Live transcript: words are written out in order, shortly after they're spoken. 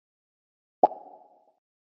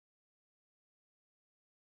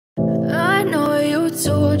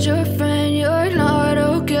told your friend you're not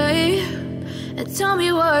okay? And tell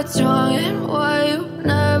me what's wrong and why you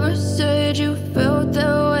never said you felt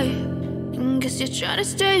that way. And guess you're trying to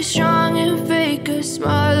stay strong and fake a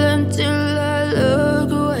smile until I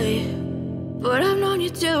look away. But I've known you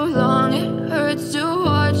too long, it hurts to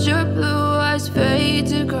watch your blue eyes fade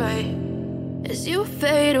to gray as you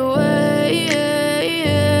fade away,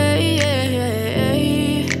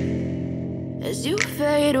 as you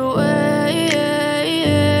fade away.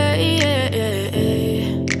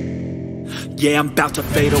 Yeah, I'm about to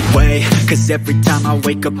fade away, cause every time I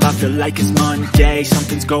wake up I feel like it's Monday.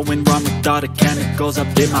 Something's going wrong with all the chemicals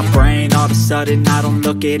up in my brain. All of a sudden I don't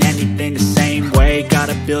look at anything the same way. Got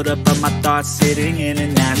a buildup of my thoughts sitting in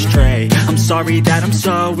an ashtray. I'm sorry that I'm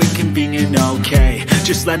so inconvenient, okay?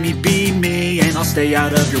 Just let me be me and I'll stay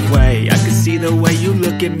out of your way. I can see the way you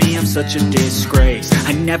look at me, I'm such a disgrace.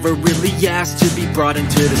 I never really asked to be brought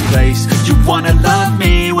into this place. You wanna love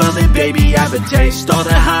me? Well then baby I have a taste. All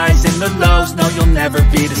the highs and the lows, no, you'll never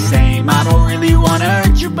be the same. I don't really wanna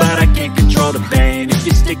hurt you, but I can't control the pain. If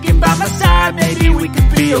you're sticking by my side, maybe we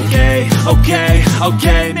could be okay.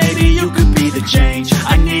 Okay, maybe you could be the change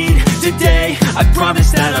I need today. I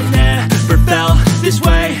promise that I've never felt this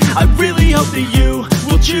way. I really hope that you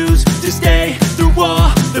will choose to stay through all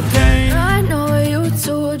the pain. I know you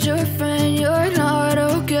told your friend you're not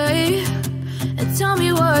okay. And tell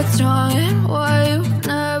me what's wrong and why you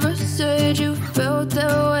never said you felt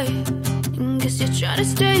that way. Guess you're trying to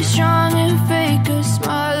stay strong and fake a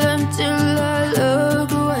smile until I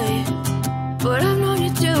look away. But I've known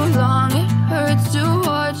you too long, it hurts to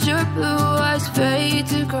watch your blue eyes fade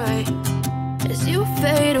to gray as you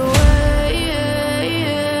fade away,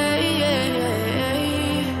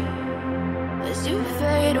 as you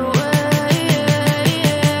fade away,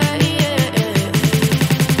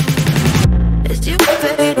 as you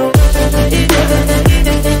fade away.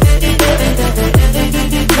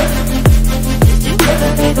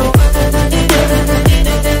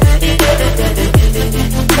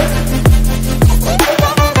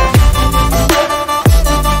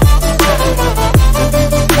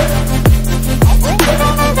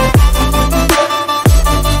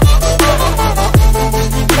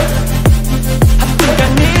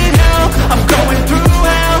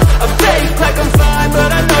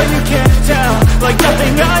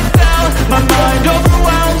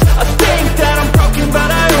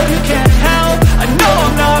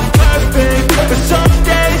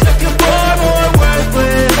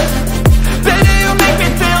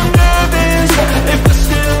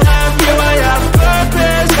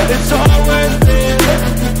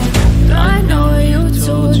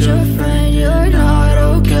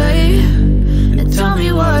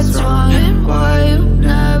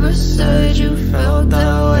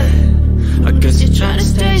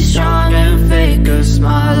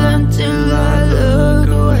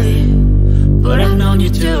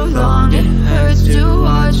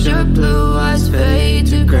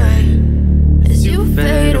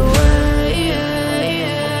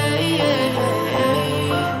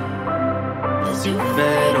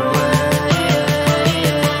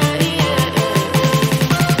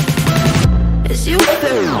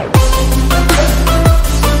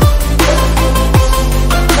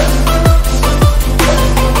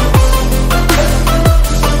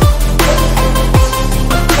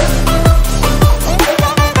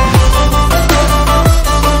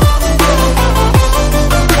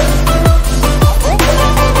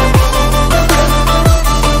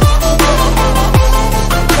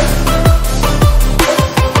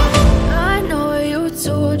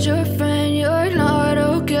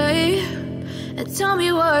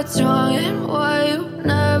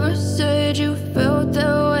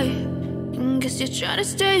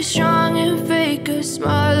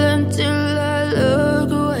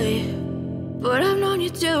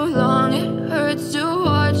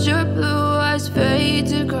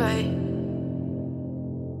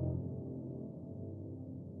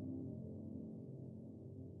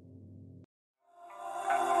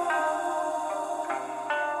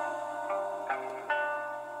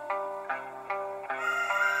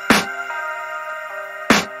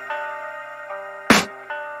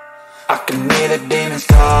 I can hear the demons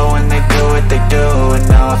call when they do what they do. And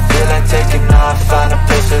now I feel like taking off, find a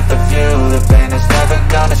place with a view. The pain is never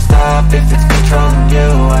gonna stop if it's controlling you.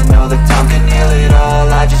 I know that time can heal it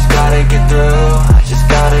all, I just gotta get through. I just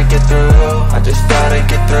gotta get through, I just gotta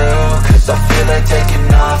get through. Cause I feel like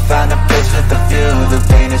taking off, find a place with a view. The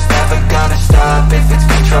pain is never gonna stop if it's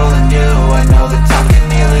controlling you. I know that time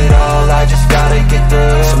can heal it all, I just gotta get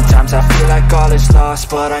through. Sometimes I feel like all is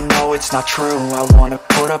lost, but I I know it's not true. I wanna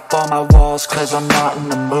put up all my walls cause I'm not in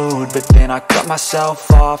the mood, but then I cut myself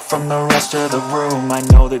off from the rest of the room. I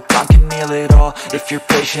know that time can heal it all if you're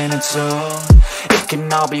patient and soon it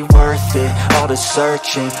can all be worth it, all the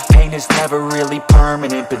searching. Pain is never really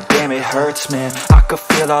permanent, but damn it hurts, man. I could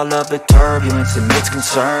feel all of the turbulence and it's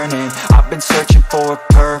concerning. I've been searching for a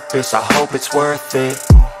purpose, I hope it's worth it.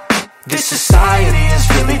 This society is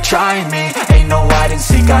really trying me. Ain't no hide and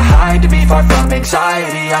seek, I hide to be far from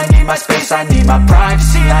anxiety. I need my space, I need my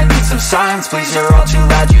privacy. I need some silence, please, you're all too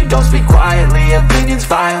loud. You don't speak quietly, opinions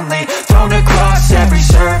violently thrown across every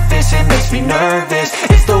surface. It makes me nervous.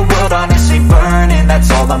 Is the world honestly burning? That's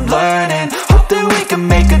all I'm learning. Hope that we can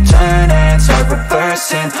make a turn and start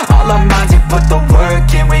reversing. All our minds, we put the work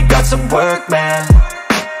in. We got some work, man.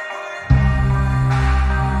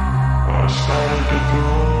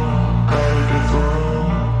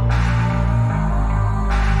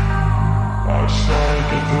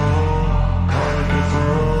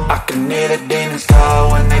 I can hear the demons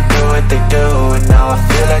call when they do what they do, and now I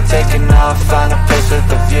feel like taking off, find a place with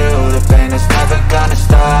a view. The pain is never gonna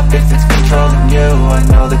stop if it's controlling you. I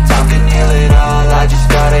know that time can heal it all, I just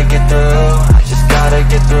gotta get through. I just gotta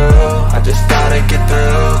get through, I just gotta get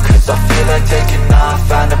through. Cause I feel like taking off,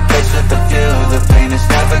 find a place with a view. The pain is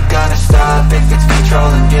never gonna stop if it's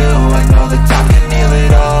controlling you. I know that time can heal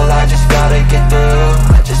it all, I just gotta get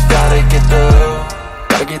through. I just gotta get through.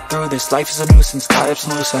 Gotta get through this, life is a nuisance, tie up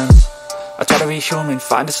some loose ends. I try to be human,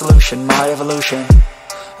 find a solution, my evolution.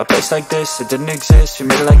 A place like this, it didn't exist, we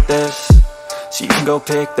made it like this. So you can go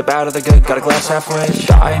pick the bad or the good, got a glass halfway.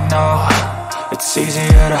 I know, it's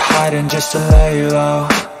easier to hide than just to lay low.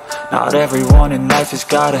 Not everyone in life has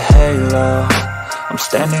got a halo. I'm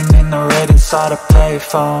standing in the red inside a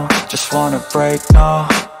payphone. Just wanna break, no,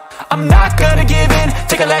 I'm not gonna give in.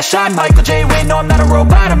 Take a last shot, Michael J. Win. No, I'm not a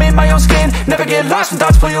robot, I'm in my own skin. Never get lost when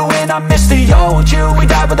thoughts pull you in. I miss the old you, we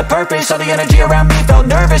died with a purpose. All the energy around me felt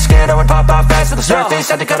nervous, scared I would pop off fast to the surface.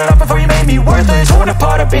 Had to cut it off before you made me worthless. Torn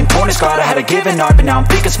apart, I've been torn and scarred. I had a given art, but now I'm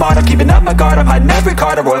thinking smart. I'm keeping up my guard, I'm hiding every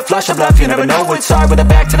card. A royal flush of love, you never know what's hard. With a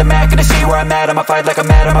back to the mat, gonna see where I'm at. I'ma fight like I'm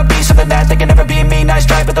mad, I'm a beast of the net. They can never be me, nice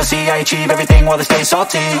try, but they'll see I achieve everything while they stay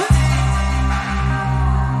salty.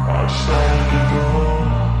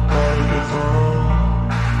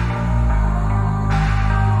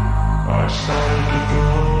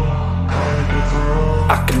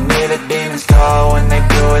 I can hear the demons call when they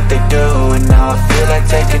do what they do, and now I feel like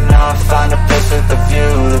taking off, find a place with a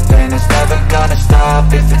view. The pain is never gonna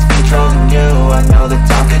stop if it's controlling you. I know that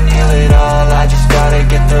time can heal it all, I just gotta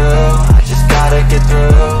get through. I just gotta get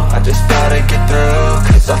through, I just gotta get through.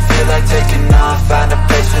 Cause I feel like taking off, find a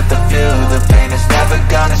place with a view. The pain is never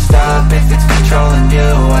gonna stop if it's controlling you.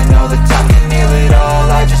 I know that time can heal it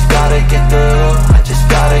all, I just gotta get through. I just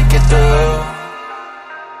gotta get through.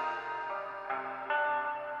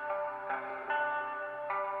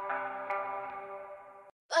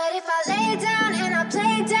 But if I lay down and I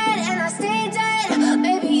play dead and I stay dead,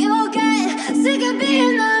 maybe you'll get sick of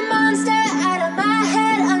being the monster out of my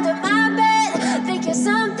head, under my bed. Think you're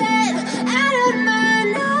something out of my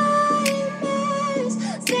nightmares,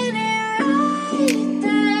 standing right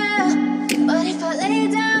there. But if I lay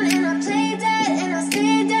down and I play dead and I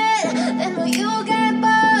stay dead, then will you get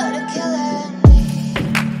bored of killing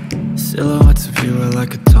me? Silhouettes of you are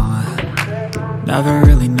like a taunt. Never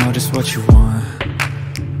really know just what you want.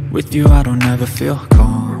 With you I don't ever feel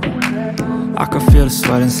calm. I can feel the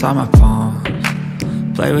sweat inside my palms.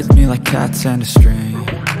 Play with me like cats and a string.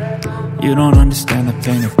 You don't understand the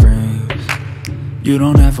pain it brings. You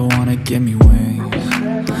don't ever wanna give me wings.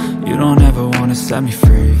 You don't ever wanna set me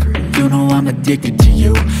free. You know I'm addicted to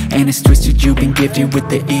you, and it's twisted, you've been gifted with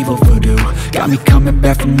the evil voodoo. Got me coming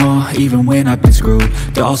back for more, even when I've been screwed.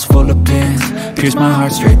 Dolls full of pins, pierce my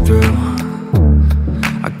heart straight through.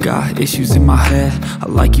 I got issues in my head, I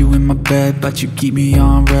like you in my bed, but you keep me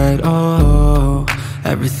on red. Oh,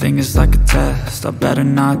 everything is like a test. I better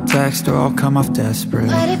not text or I'll come off desperate.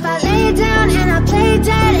 But if I lay down and I play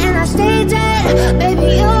dead and I stay dead,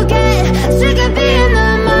 maybe you'll get sick of being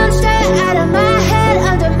the monster out of my head,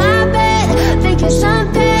 under my bed. Think you're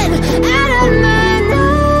something out of my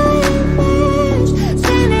nightmares,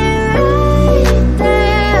 standing right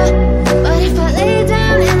there. But if I lay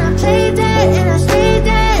down and I play dead and I stay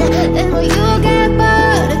dead, then will you get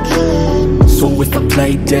bored of killing me? So if I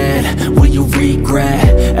play dead, will you regret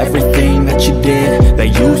everything that you did, that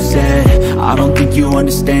you said? I don't think you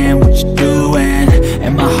understand what you're doing,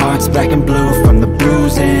 and my heart's black and blue from the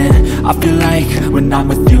bruising. I feel like when I'm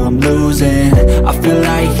with you I'm losing. I feel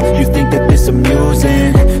like you think that this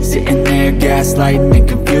amusing, sitting there gaslighting and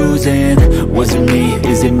confusing. Was it me?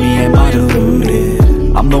 Is it me? Am I deluded?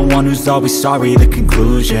 I'm the one who's always sorry, the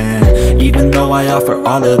conclusion. Even though I offer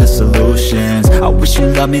all of the solutions, I wish you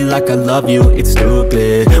loved me like I love you, it's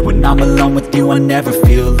stupid. When I'm alone with you I never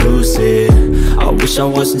feel lucid. I wish I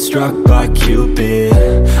wasn't struck by Cupid.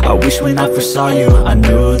 I wish when I first saw you I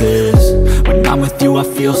knew this. When I'm with you I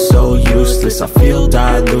feel so useless, I feel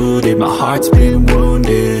diluted, my heart's been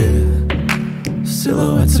wounded.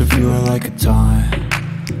 Silhouettes of you are like a taunt,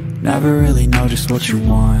 never really know just what you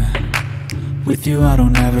want. With you I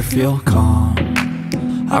don't ever feel calm,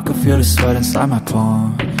 I can feel the sweat inside my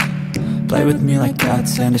palm. Play with me like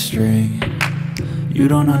cats and a string, you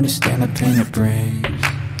don't understand the pain it brings.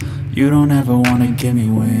 You don't ever wanna give me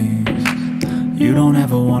wings, you don't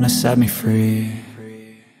ever wanna set me free.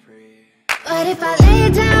 But if I lay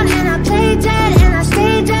down and I play dead and I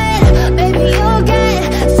stay dead, baby you'll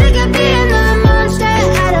get sick of being the monster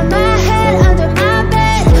out of my head, under my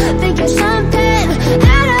bed, thinking something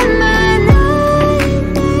out of my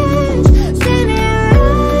nightmares. See me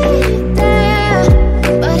right there.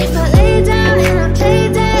 But if I lay down and I play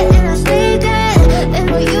dead and I stay dead, then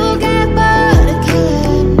will you get bored of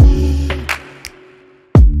killing me?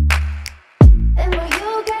 Then will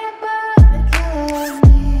you get bored of killing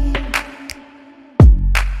me?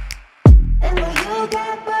 And will you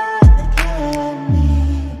get bored of killing me?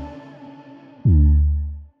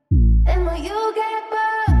 And will you get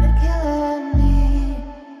bored of killing me?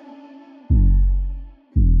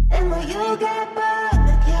 And will you get bored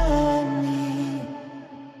of killing me?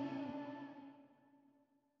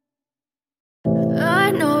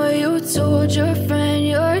 I know you told your friend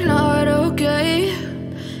you're not okay,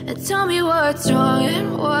 and tell me what's wrong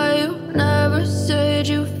and why you never said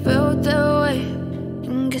you felt that way.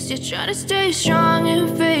 Guess you're trying to stay strong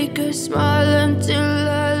and fake a smile until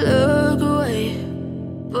I look away.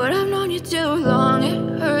 But I've known you too long,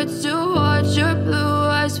 it hurts to watch your blue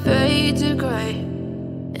eyes fade to gray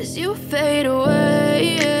as you fade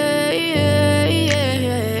away,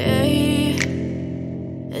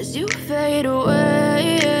 as you fade away.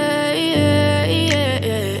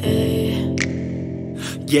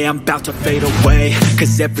 Yeah, I'm about to fade away,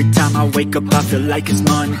 cause every time I wake up I feel like it's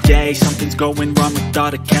Monday. Something's going wrong with all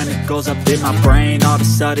the chemicals up in my brain. All of a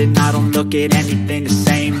sudden I don't look at anything the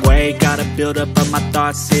same way. Got a buildup of my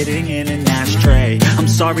thoughts sitting in an ashtray. I'm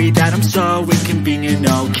sorry that I'm so inconvenient,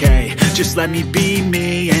 okay. Just let me be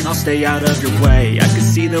me and I'll stay out of your way. I can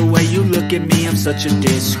see the way you look at me, I'm such a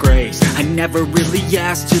disgrace. I never really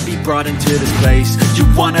asked to be brought into this place. You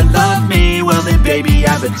wanna love me? Well then baby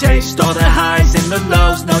I have a taste. All the highs and the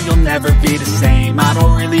lows, no you'll never be the same. I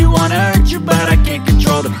don't really wanna hurt you but I can't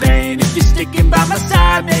control the pain. If you're sticking by my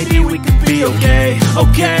side maybe we could be okay.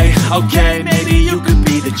 Okay, maybe you could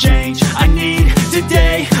be the change I need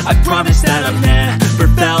today. I promise that I've never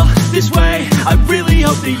felt this way. I really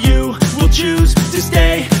hope that you will choose to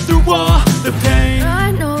stay through all the pain.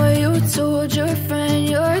 I know you told your friend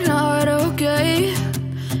you're not okay,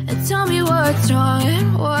 and tell me what's wrong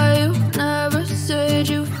and why you never said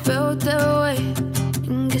you felt that way.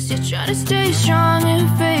 Guess you're trying to stay strong and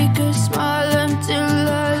fake a smile until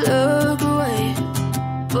I look away.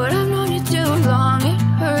 But I've known you too long, it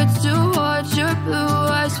hurts to watch your blue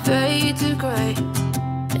eyes fade to gray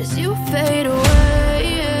as you fade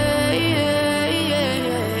away,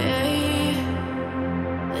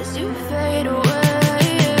 as you fade away,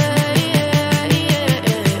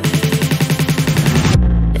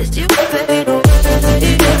 as you fade away.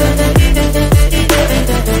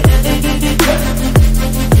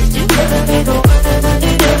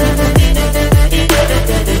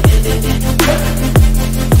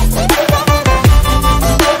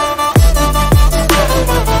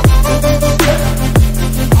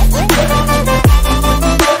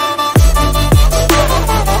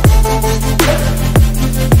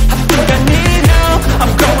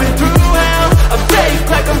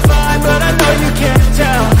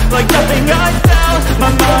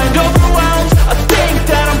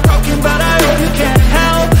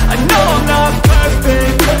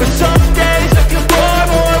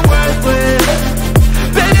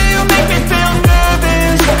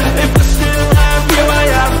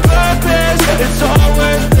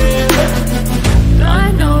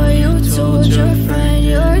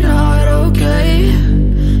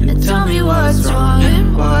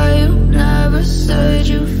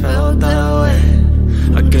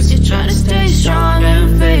 Trying to stay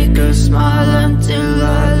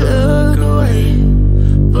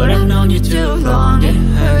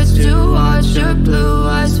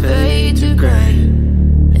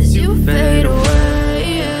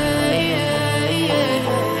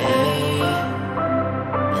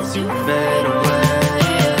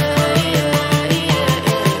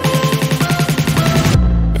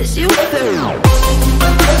as you feel.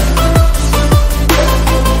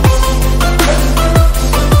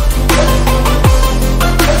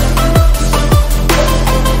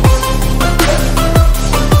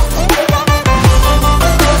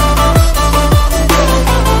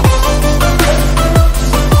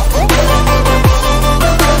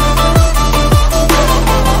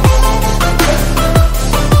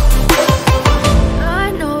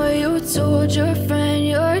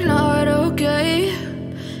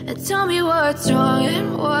 Tell me what's wrong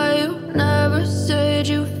and why you never said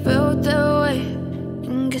you felt that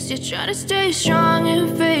way. Guess you're trying to stay strong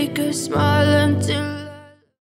and fake a smile until